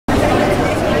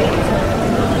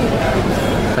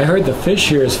I heard the fish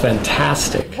here is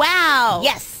fantastic. Wow!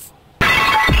 Yes!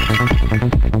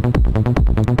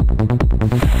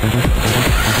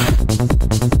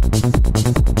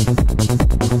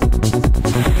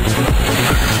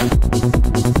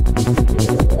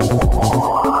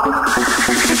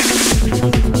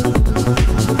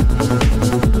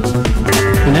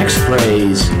 The next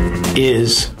phrase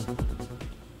is,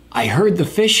 I heard the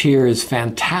fish here is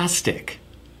fantastic.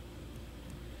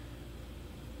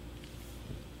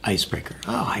 Icebreaker.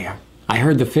 Oh, I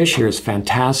heard the fish here is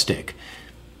fantastic.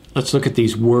 Let's look at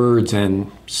these words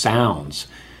and sounds.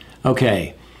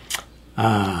 Okay.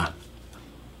 Okay,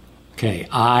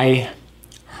 I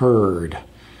heard.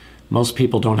 Most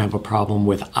people don't have a problem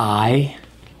with I.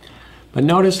 But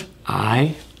notice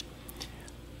I.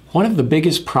 One of the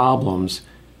biggest problems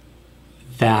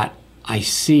that I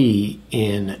see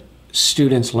in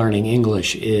students learning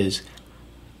English is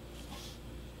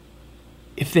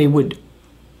if they would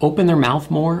open their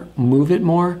mouth more, move it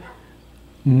more,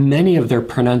 many of their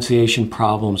pronunciation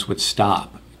problems would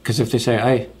stop. Because if they say,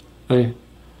 I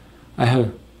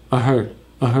heard.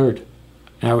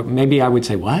 Now, maybe I would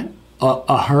say, what?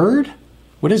 A herd?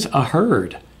 What is a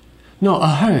herd? No, a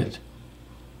herd.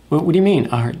 What do you mean,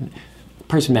 a herd? The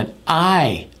person meant,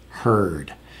 I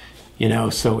heard. You know,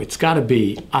 so it's got to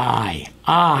be I,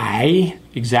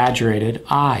 exaggerated,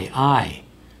 I.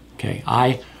 Okay,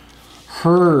 I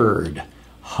heard.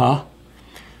 Huh?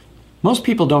 Most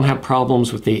people don't have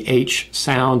problems with the H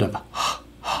sound of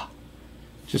huh.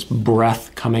 Just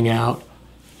breath coming out,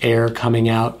 air coming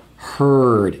out,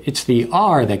 heard. It's the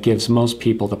R that gives most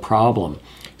people the problem.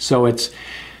 So it's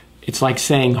like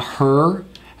saying her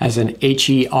as an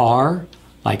H-E-R,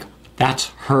 like that's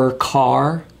her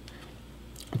car,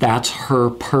 that's her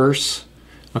purse.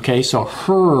 Okay, so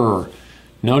her.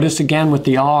 Notice again with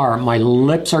the R, my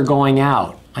lips are going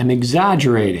out. I'm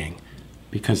exaggerating,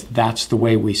 because that's the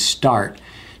way we start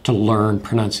to learn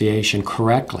pronunciation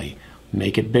correctly.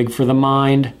 Make it big for the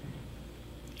mind,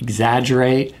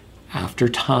 exaggerate. After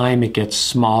time, it gets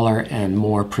smaller and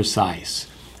more precise.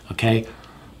 Okay?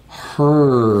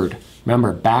 Heard.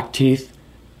 Remember, back teeth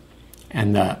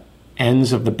and the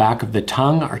ends of the back of the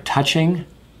tongue are touching.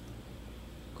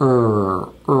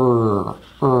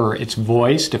 It's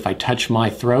voiced. If I touch my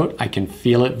throat, I can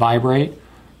feel it vibrate.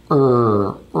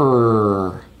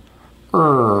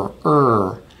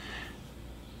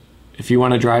 If you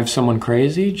want to drive someone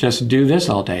crazy, just do this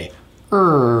all day.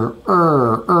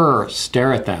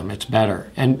 Stare at them, it's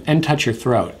better. And touch your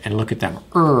throat and look at them.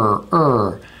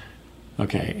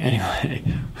 Okay, anyway,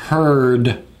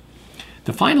 heard.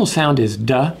 The final sound is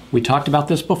duh. We talked about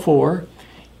this before.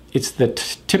 It's the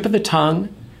tip of the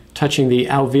tongue touching the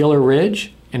alveolar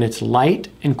ridge, and it's light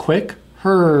and quick.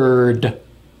 Heard.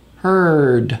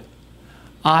 Heard.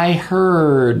 I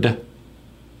heard.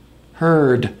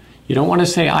 Heard. You don't want to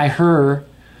say I her,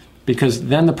 because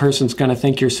then the person's going to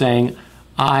think you're saying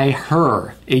I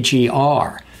her,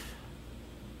 H-E-R.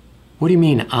 What do you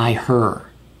mean I her?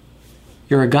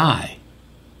 You're a guy.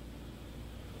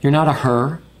 You're not a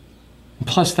her.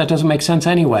 Plus, that doesn't make sense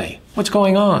anyway. What's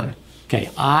going on?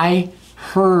 Okay, I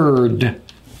heard.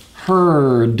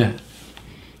 Heard.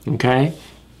 Okay?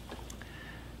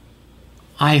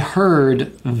 I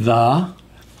heard the,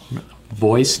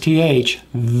 voice TH,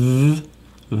 the.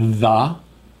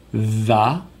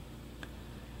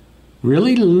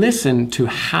 Really listen to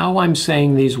how I'm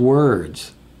saying these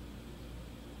words.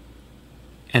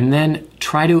 And then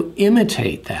try to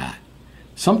imitate that.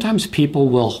 Sometimes people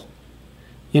will,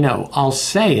 I'll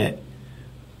say it,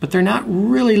 but they're not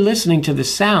really listening to the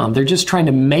sound. They're just trying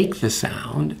to make the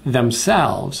sound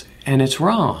themselves, and it's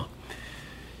wrong.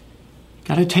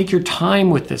 Got to take your time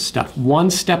with this stuff, one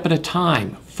step at a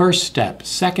time. First step,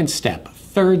 second step,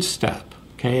 third step.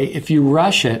 Okay? If you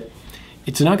rush it,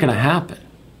 it's not going to happen.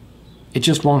 It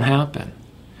just won't happen.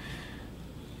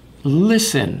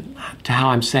 Listen to how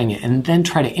I'm saying it, and then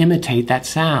try to imitate that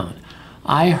sound.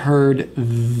 I heard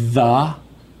the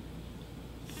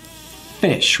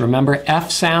fish. Remember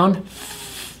F sound?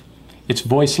 It's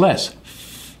voiceless.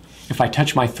 If I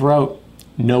touch my throat,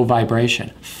 no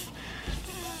vibration.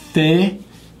 The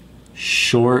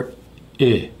short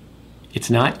I. It's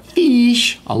not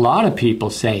fish. A lot of people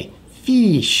say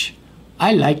fish.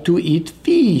 I like to eat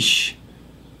fish.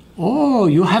 Oh,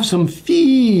 you have some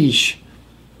fish.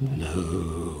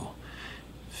 No.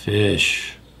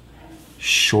 Fish.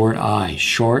 Short I.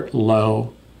 Short,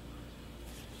 low.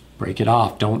 Break it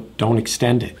off. Don't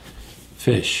extend it.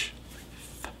 Fish.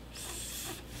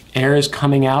 Air is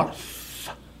coming out.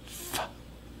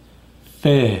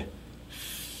 Fish.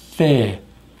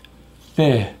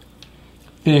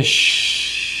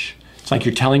 Fish. It's It's like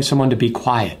you're telling someone to be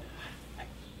quiet.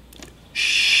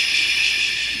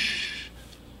 Shh.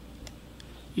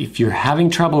 If you're having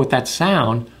trouble with that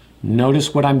sound,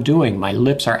 notice what I'm doing. My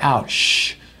lips are out.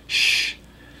 Shh, shh.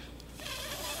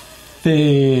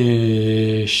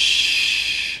 Fish,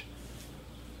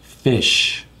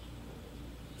 fish,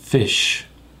 fish.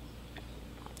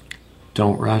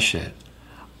 Don't rush it.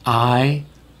 I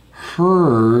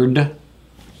heard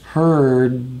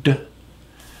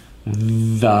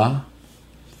the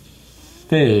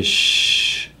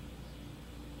fish.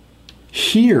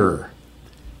 Hear.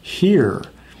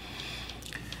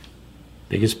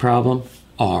 Biggest problem,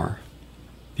 R.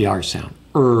 The R sound.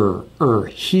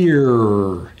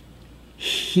 Hear.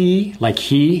 He, like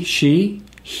he, she,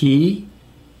 he.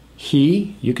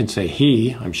 You can say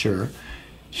he, I'm sure.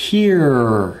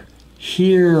 Hear.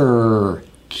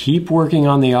 Keep working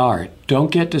on the R.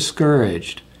 Don't get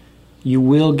discouraged. You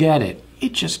will get it.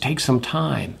 It just takes some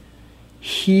time.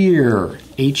 Hear,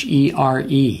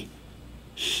 H-E-R-E.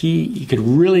 You could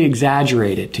really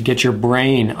exaggerate it to get your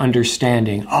brain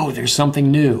understanding, oh, there's something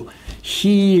new.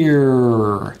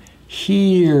 Hear.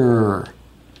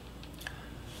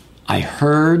 I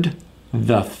heard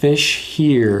the fish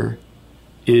here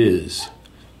is.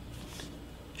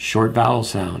 Short vowel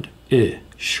sound, I.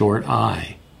 Short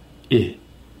I, I.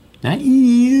 Not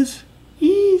is.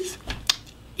 It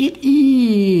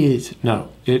is. No,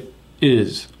 it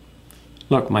is.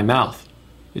 Look, my mouth.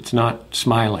 It's not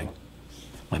smiling.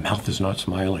 My mouth is not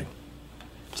smiling.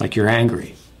 It's like you're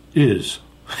angry. Is.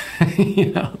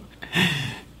 You know.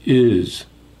 Is.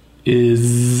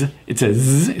 It's a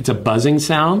z. It's a buzzing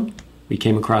sound. We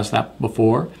came across that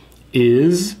before.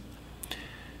 Is.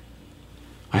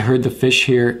 I heard the fish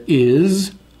here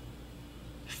is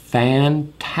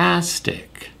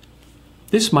fantastic.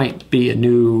 This might be a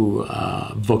new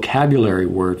vocabulary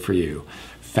word for you.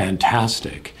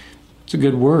 Fantastic. It's a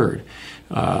good word.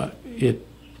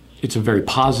 It's a very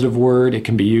positive word. It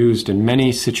can be used in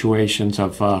many situations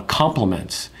of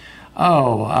compliments.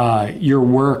 Oh, your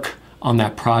work on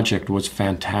that project was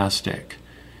fantastic.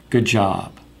 Good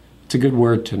job. It's a good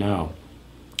word to know.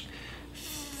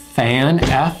 Fan,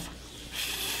 F,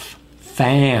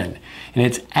 fan. And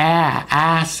it's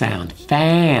a sound.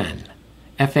 Fan.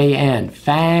 F-A-N.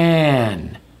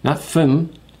 Fan. Not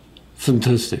fin.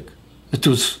 Fantastic. It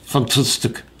was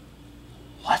fantastic.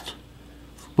 What?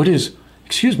 What is,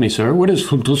 excuse me, sir, what is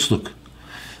fantastic?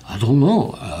 I don't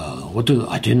know.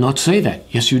 I did not say that.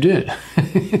 Yes, you did.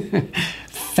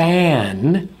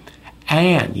 Fan.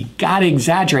 And. You got to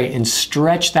exaggerate and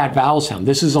stretch that vowel sound.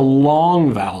 This is a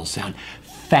long vowel sound.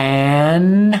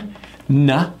 Fan.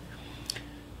 N.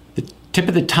 The tip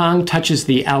of the tongue touches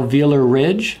the alveolar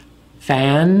ridge.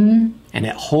 Fan. And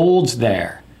it holds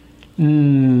there.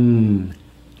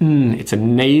 It's a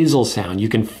nasal sound. You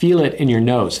can feel it in your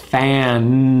nose.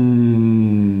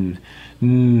 Fan.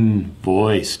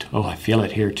 Voiced. Oh, I feel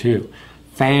it here too.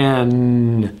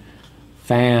 Fan.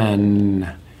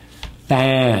 Fan.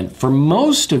 Fan. For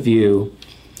most of you,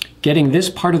 getting this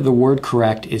part of the word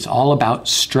correct is all about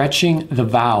stretching the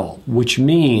vowel, which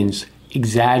means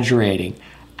exaggerating.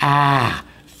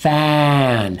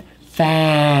 Fan.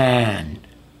 Fan.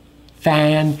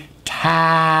 Fantastic.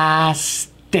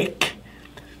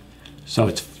 So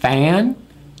it's fan,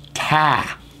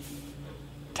 ta.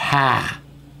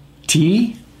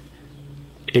 T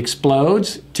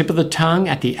explodes, tip of the tongue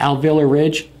at the alveolar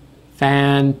ridge.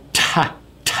 Fan, ta.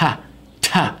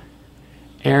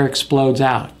 Air explodes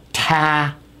out.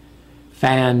 Ta,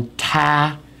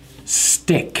 fantastic.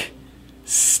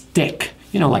 Stick.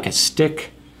 You know, like a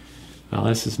stick. Well,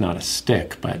 this is not a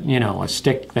stick, but you know, a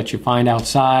stick that you find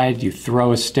outside. You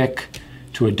throw a stick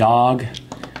to a dog.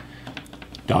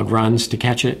 Dog runs to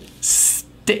catch it.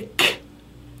 Stick.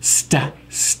 Stick.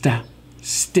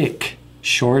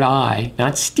 Short I,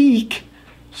 not steak.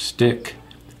 Stick.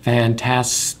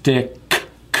 Fantastic.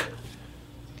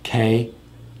 Okay.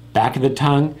 Back of the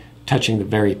tongue touching the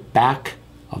very back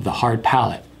of the hard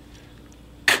palate.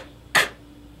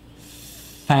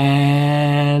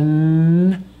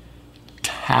 I'm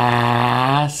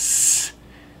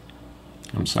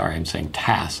sorry, I'm saying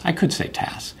tas. I could say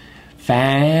tas.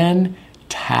 Fantastic.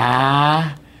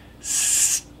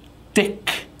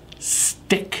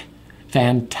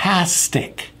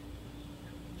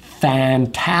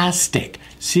 Fantastic.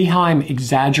 See how I'm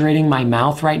exaggerating my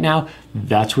mouth right now?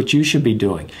 That's what you should be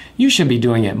doing. You should be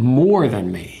doing it more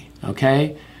than me,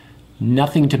 okay?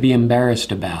 Nothing to be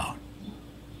embarrassed about.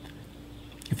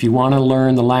 If you want to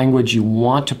learn the language you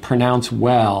want to pronounce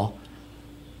well,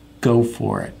 go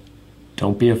for it.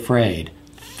 Don't be afraid.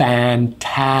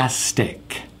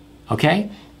 Fantastic. Okay?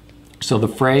 So the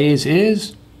phrase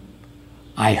is,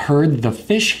 I heard the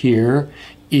fish here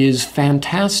is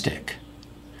fantastic.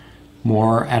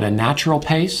 More at a natural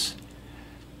pace.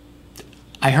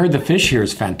 I heard the fish here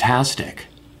is fantastic.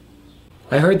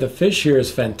 I heard the fish here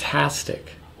is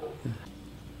fantastic.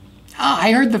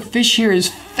 I heard the fish here is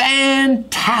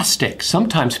fantastic.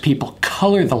 Sometimes people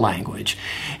color the language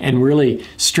and really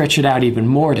stretch it out even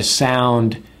more to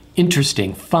sound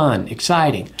interesting, fun,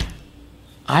 exciting.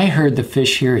 I heard the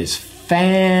fish here is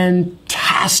fantastic.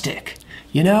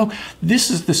 You know, this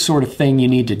is the sort of thing you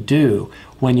need to do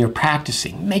when you're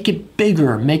practicing. Make it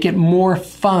bigger, make it more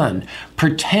fun.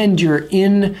 Pretend you're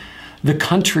in the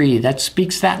country that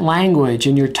speaks that language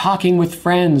and you're talking with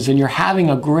friends and you're having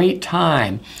a great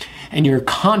time and you're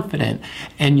confident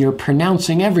and you're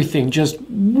pronouncing everything just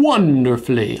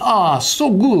wonderfully. Ah, so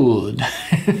good.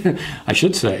 I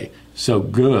should say so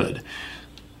good,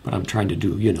 but I'm trying to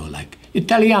do, you know, like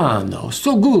Italiano,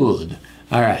 so good.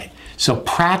 All right, so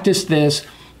practice this.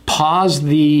 Pause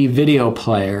the video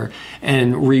player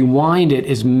and rewind it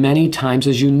as many times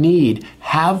as you need.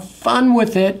 Have fun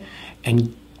with it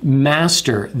and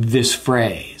master this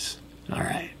phrase. All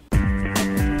right.